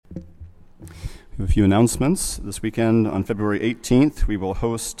We have a few announcements. This weekend on February 18th, we will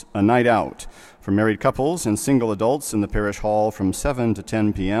host a night out for married couples and single adults in the parish hall from 7 to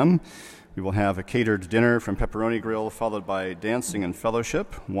 10 p.m. We will have a catered dinner from Pepperoni Grill, followed by dancing and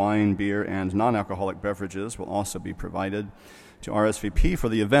fellowship. Wine, beer, and non-alcoholic beverages will also be provided. To RSVP for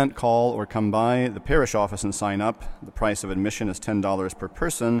the event, call or come by the parish office and sign up. The price of admission is $10 per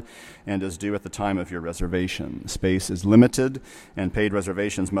person and is due at the time of your reservation. Space is limited, and paid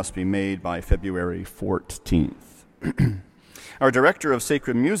reservations must be made by February 14th. Our director of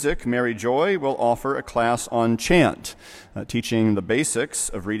sacred music, Mary Joy, will offer a class on chant, teaching the basics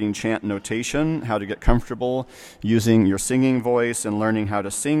of reading chant notation, how to get comfortable using your singing voice, and learning how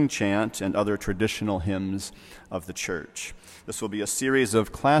to sing chant and other traditional hymns of the church. This will be a series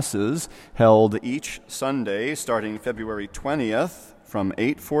of classes held each Sunday starting February 20th from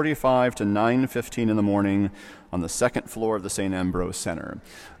 8:45 to 9:15 in the morning on the second floor of the St. Ambrose Center.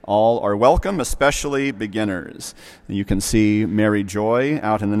 All are welcome, especially beginners. You can see Mary Joy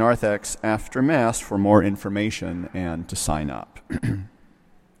out in the narthex after Mass for more information and to sign up.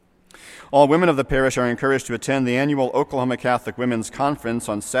 All women of the parish are encouraged to attend the annual Oklahoma Catholic Women's Conference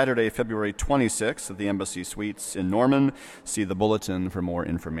on Saturday, February 26th at the Embassy Suites in Norman. See the bulletin for more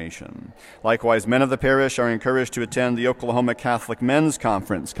information. Likewise, men of the parish are encouraged to attend the Oklahoma Catholic Men's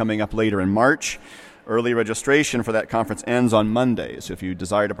Conference coming up later in March. Early registration for that conference ends on Monday, so if you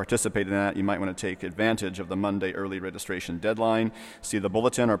desire to participate in that, you might want to take advantage of the Monday early registration deadline. See the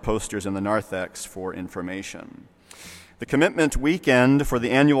bulletin or posters in the narthex for information. The commitment weekend for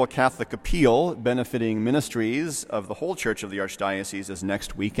the annual Catholic Appeal benefiting ministries of the whole Church of the Archdiocese is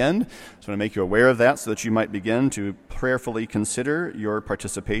next weekend. So I want to make you aware of that so that you might begin to prayerfully consider your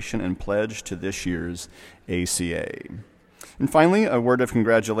participation and pledge to this year's ACA. And finally, a word of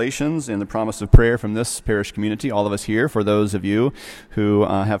congratulations and the promise of prayer from this parish community, all of us here, for those of you who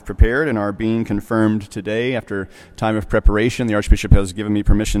have prepared and are being confirmed today. After time of preparation, the Archbishop has given me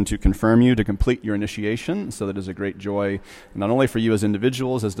permission to confirm you, to complete your initiation, so that is a great joy, not only for you as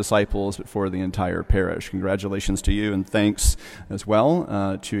individuals, as disciples, but for the entire parish. Congratulations to you, and thanks as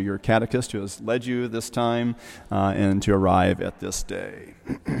well to your catechist who has led you this time and to arrive at this day.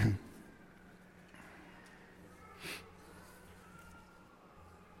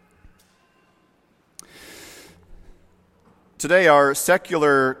 Today, our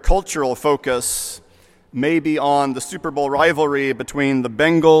secular cultural focus may be on the Super Bowl rivalry between the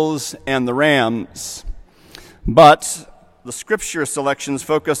Bengals and the Rams, but the scripture selections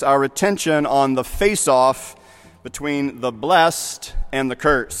focus our attention on the face-off between the blessed and the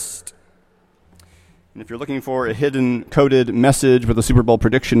cursed. And if you're looking for a hidden coded message with a Super Bowl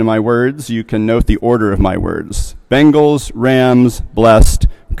prediction in my words, you can note the order of my words. Bengals, Rams, blessed,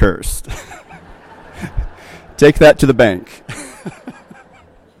 cursed. Take that to the bank.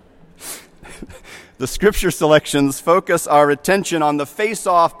 The scripture selections focus our attention on the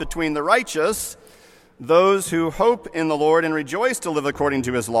face-off between the righteous, those who hope in the Lord and rejoice to live according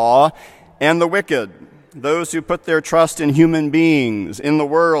to his law, and the wicked, those who put their trust in human beings, in the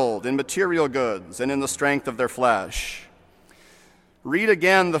world, in material goods, and in the strength of their flesh. Read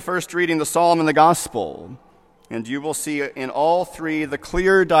again the first reading, the Psalm and the Gospel, and you will see in all three the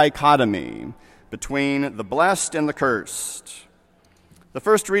clear dichotomy between the blessed and the cursed. The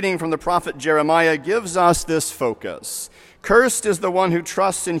first reading from the prophet Jeremiah gives us this focus. Cursed is the one who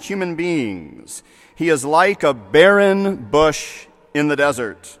trusts in human beings. He is like a barren bush in the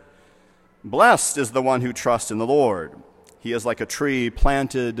desert. Blessed is the one who trusts in the Lord. He is like a tree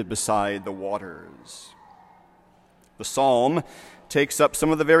planted beside the waters. The psalm takes up some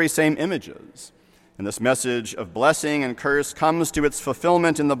of the very same images. And this message of blessing and curse comes to its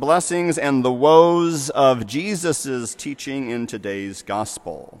fulfillment in the blessings and the woes of Jesus' teaching in today's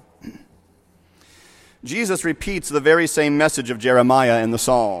gospel. Jesus repeats the very same message of Jeremiah in the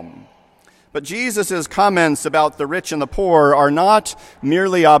psalm. But Jesus' comments about the rich and the poor are not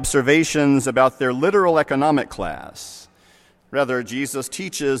merely observations about their literal economic class. Rather, Jesus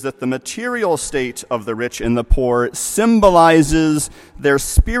teaches that the material state of the rich and the poor symbolizes their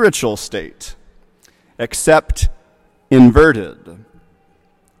spiritual state, except inverted.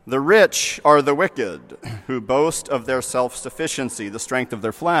 The rich are the wicked, who boast of their self-sufficiency, the strength of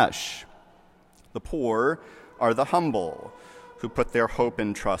their flesh. The poor are the humble, who put their hope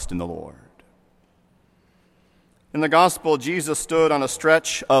and trust in the Lord. In the gospel, Jesus stood on a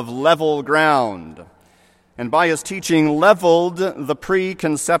stretch of level ground, and by his teaching leveled the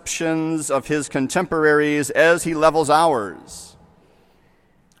preconceptions of his contemporaries as he levels ours.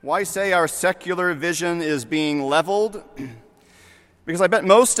 Why say our secular vision is being leveled? Because I bet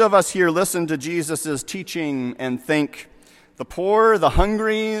most of us here listen to Jesus' teaching and think The poor, the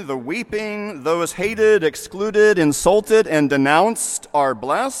hungry, the weeping, those hated, excluded, insulted, and denounced are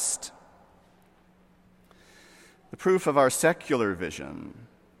blessed. The proof of our secular vision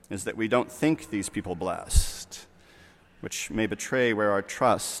is that we don't think these people blessed, which may betray where our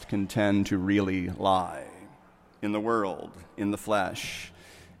trust can tend to really lie, in the world, in the flesh,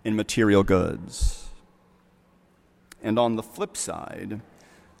 in material goods. And on the flip side,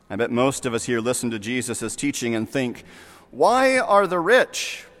 I bet most of us here listen to Jesus' teaching and think, why are the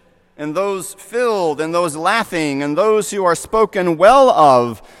rich and those filled and those laughing and those who are spoken well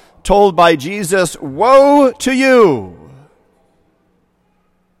of told by Jesus, woe to you?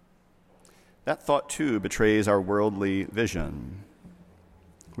 That thought, too, betrays our worldly vision.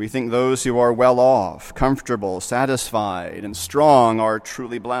 We think those who are well off, comfortable, satisfied, and strong are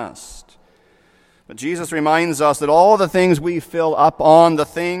truly blessed. But Jesus reminds us that all the things we fill up on, the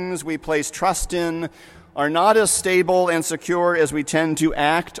things we place trust in, are not as stable and secure as we tend to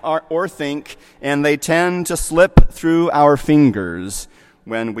act or think, and they tend to slip through our fingers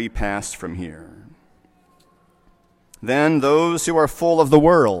when we pass from here. Then those who are full of the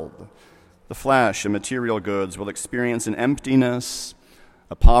world, the flesh and material goods, will experience an emptiness,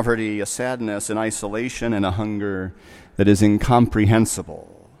 a poverty, a sadness, an isolation, and a hunger that is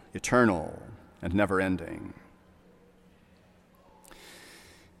incomprehensible, eternal, and never-ending.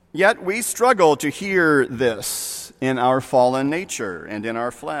 Yet we struggle to hear this in our fallen nature and in our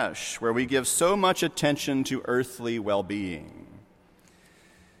flesh, where we give so much attention to earthly well-being.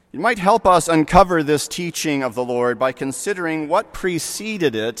 It might help us uncover this teaching of the Lord by considering what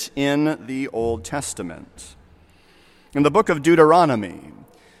preceded it in the Old Testament. In the book of Deuteronomy,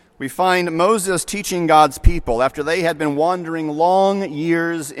 we find Moses teaching God's people after they had been wandering long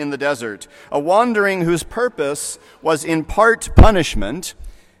years in the desert, a wandering whose purpose was in part punishment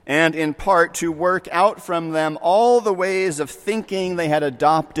and in part to work out from them all the ways of thinking they had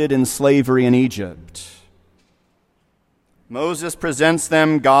adopted in slavery in Egypt. Moses presents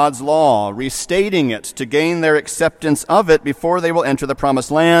them God's law, restating it to gain their acceptance of it before they will enter the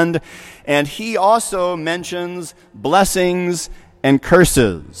promised land. And he also mentions blessings and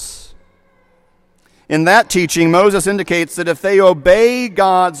curses. In that teaching, Moses indicates that if they obey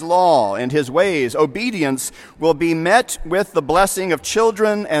God's law and his ways, obedience will be met with the blessing of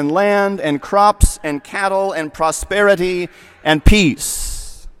children and land and crops and cattle and prosperity and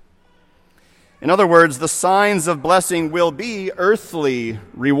peace. In other words, the signs of blessing will be earthly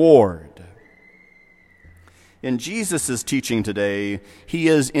reward. In Jesus' teaching today, he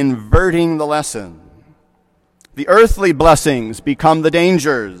is inverting the lesson. The earthly blessings become the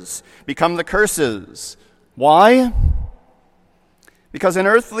dangers, become the curses. Why? Because in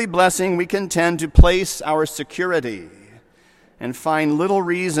earthly blessing, we can tend to place our security and find little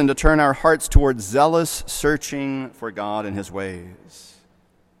reason to turn our hearts towards zealous searching for God and his ways.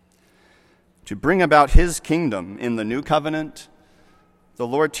 To bring about his kingdom in the new covenant, the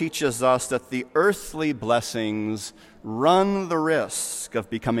Lord teaches us that the earthly blessings run the risk of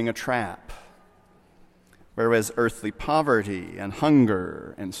becoming a trap, whereas earthly poverty and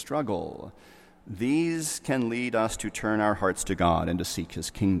hunger and struggle, these can lead us to turn our hearts to God and to seek his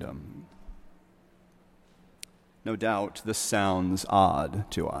kingdom. No doubt this sounds odd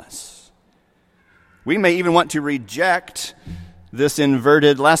to us. We may even want to reject this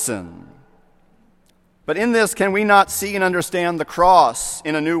inverted lesson. But in this, can we not see and understand the cross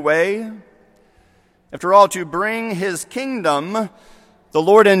in a new way? After all, to bring his kingdom, the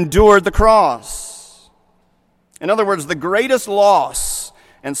Lord endured the cross. In other words, the greatest loss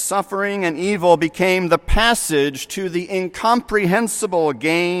and suffering and evil became the passage to the incomprehensible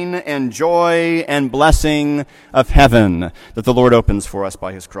gain and joy and blessing of heaven that the Lord opens for us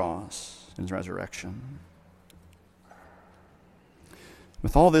by his cross and his resurrection.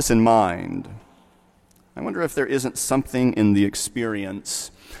 With all this in mind, I wonder if there isn't something in the experience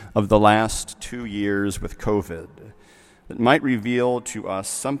of the last 2 years with COVID that might reveal to us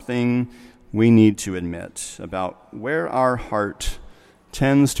something we need to admit about where our heart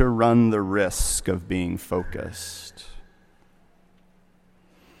tends to run the risk of being focused.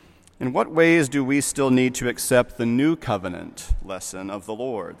 In what ways do we still need to accept the new covenant lesson of the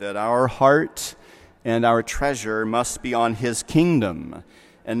Lord, that our heart and our treasure must be on his kingdom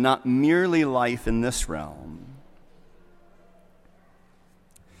and not merely life in this realm?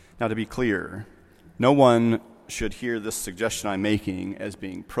 Now, to be clear, no one should hear this suggestion I'm making as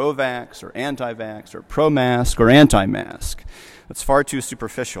being pro-vax or anti-vax or pro-mask or anti-mask. That's far too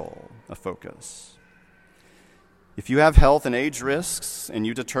superficial a focus. If you have health and age risks and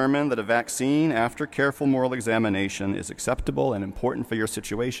you determine that a vaccine, after careful moral examination, is acceptable and important for your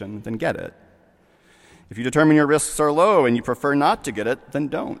situation, then get it. If you determine your risks are low and you prefer not to get it, then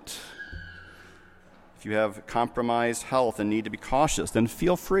don't. If you have compromised health and need to be cautious, then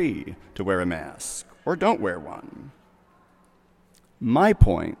feel free to wear a mask or don't wear one. My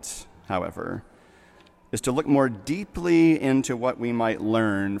point, however, is to look more deeply into what we might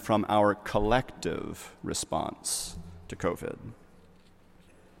learn from our collective response to COVID.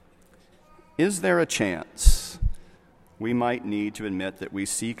 Is there a chance we might need to admit that we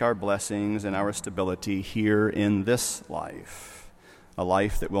seek our blessings and our stability here in this life, a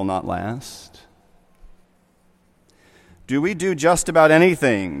life that will not last? Do we do just about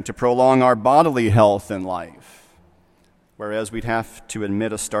anything to prolong our bodily health in life, whereas we'd have to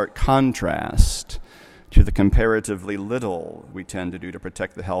admit a stark contrast to the comparatively little we tend to do to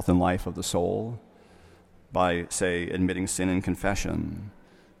protect the health and life of the soul by, say, admitting sin in confession,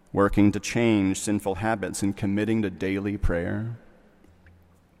 working to change sinful habits, and committing to daily prayer?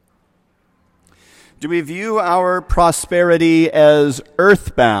 Do we view our prosperity as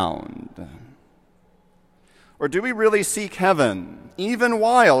earthbound? Or do we really seek heaven, even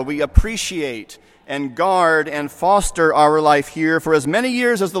while we appreciate and guard and foster our life here for as many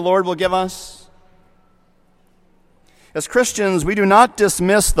years as the Lord will give us? As Christians, we do not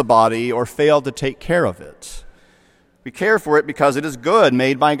dismiss the body or fail to take care of it. We care for it because it is good,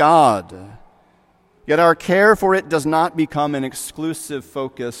 made by God. Yet our care for it does not become an exclusive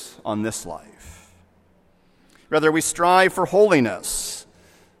focus on this life. Rather, we strive for holiness,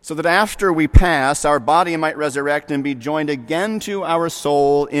 so that after we pass, our body might resurrect and be joined again to our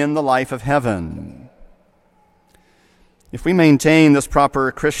soul in the life of heaven. If we maintain this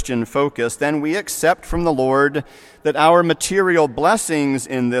proper Christian focus, then we accept from the Lord that our material blessings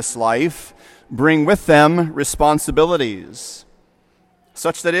in this life bring with them responsibilities,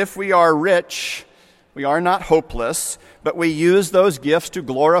 such that if we are rich, we are not hopeless, but we use those gifts to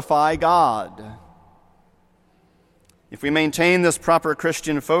glorify God. If we maintain this proper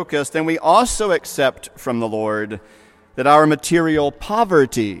Christian focus, then we also accept from the Lord that our material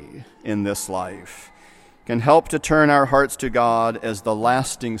poverty in this life can help to turn our hearts to God as the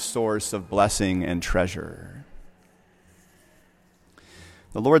lasting source of blessing and treasure.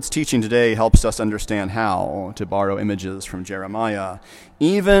 The Lord's teaching today helps us understand how, to borrow images from Jeremiah,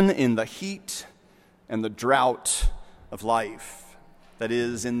 even in the heat and the drought of life, that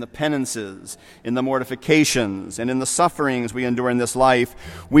is, in the penances, in the mortifications, and in the sufferings we endure in this life,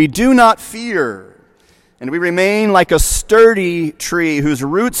 we do not fear, and we remain like a sturdy tree whose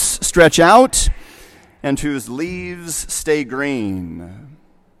roots stretch out and whose leaves stay green.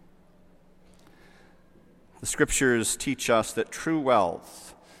 The Scriptures teach us that true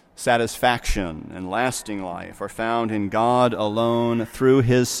wealth, satisfaction, and lasting life are found in God alone through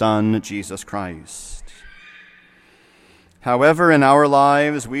His Son, Jesus Christ. However, in our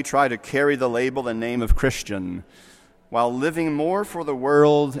lives, we try to carry the label and name of Christian while living more for the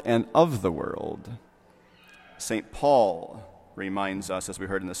world and of the world. St. Paul reminds us, as we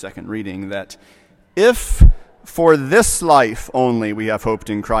heard in the second reading, that if for this life only we have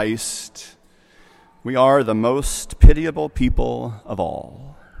hoped in Christ, we are the most pitiable people of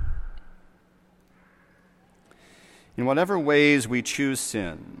all. In whatever ways we choose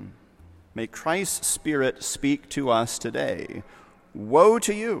sin, may Christ's Spirit speak to us today. Woe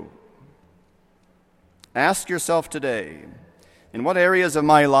to you! Ask yourself today, in what areas of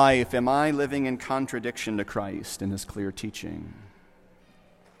my life am I living in contradiction to Christ and His clear teaching?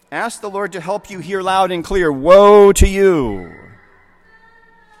 Ask the Lord to help you hear loud and clear, woe to you!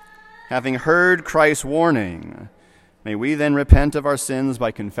 Having heard Christ's warning, may we then repent of our sins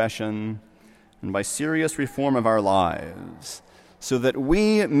by confession and by serious reform of our lives, so that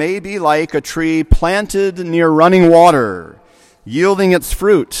we may be like a tree planted near running water, yielding its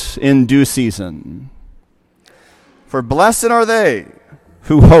fruit in due season. For blessed are they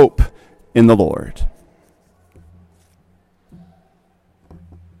who hope in the Lord.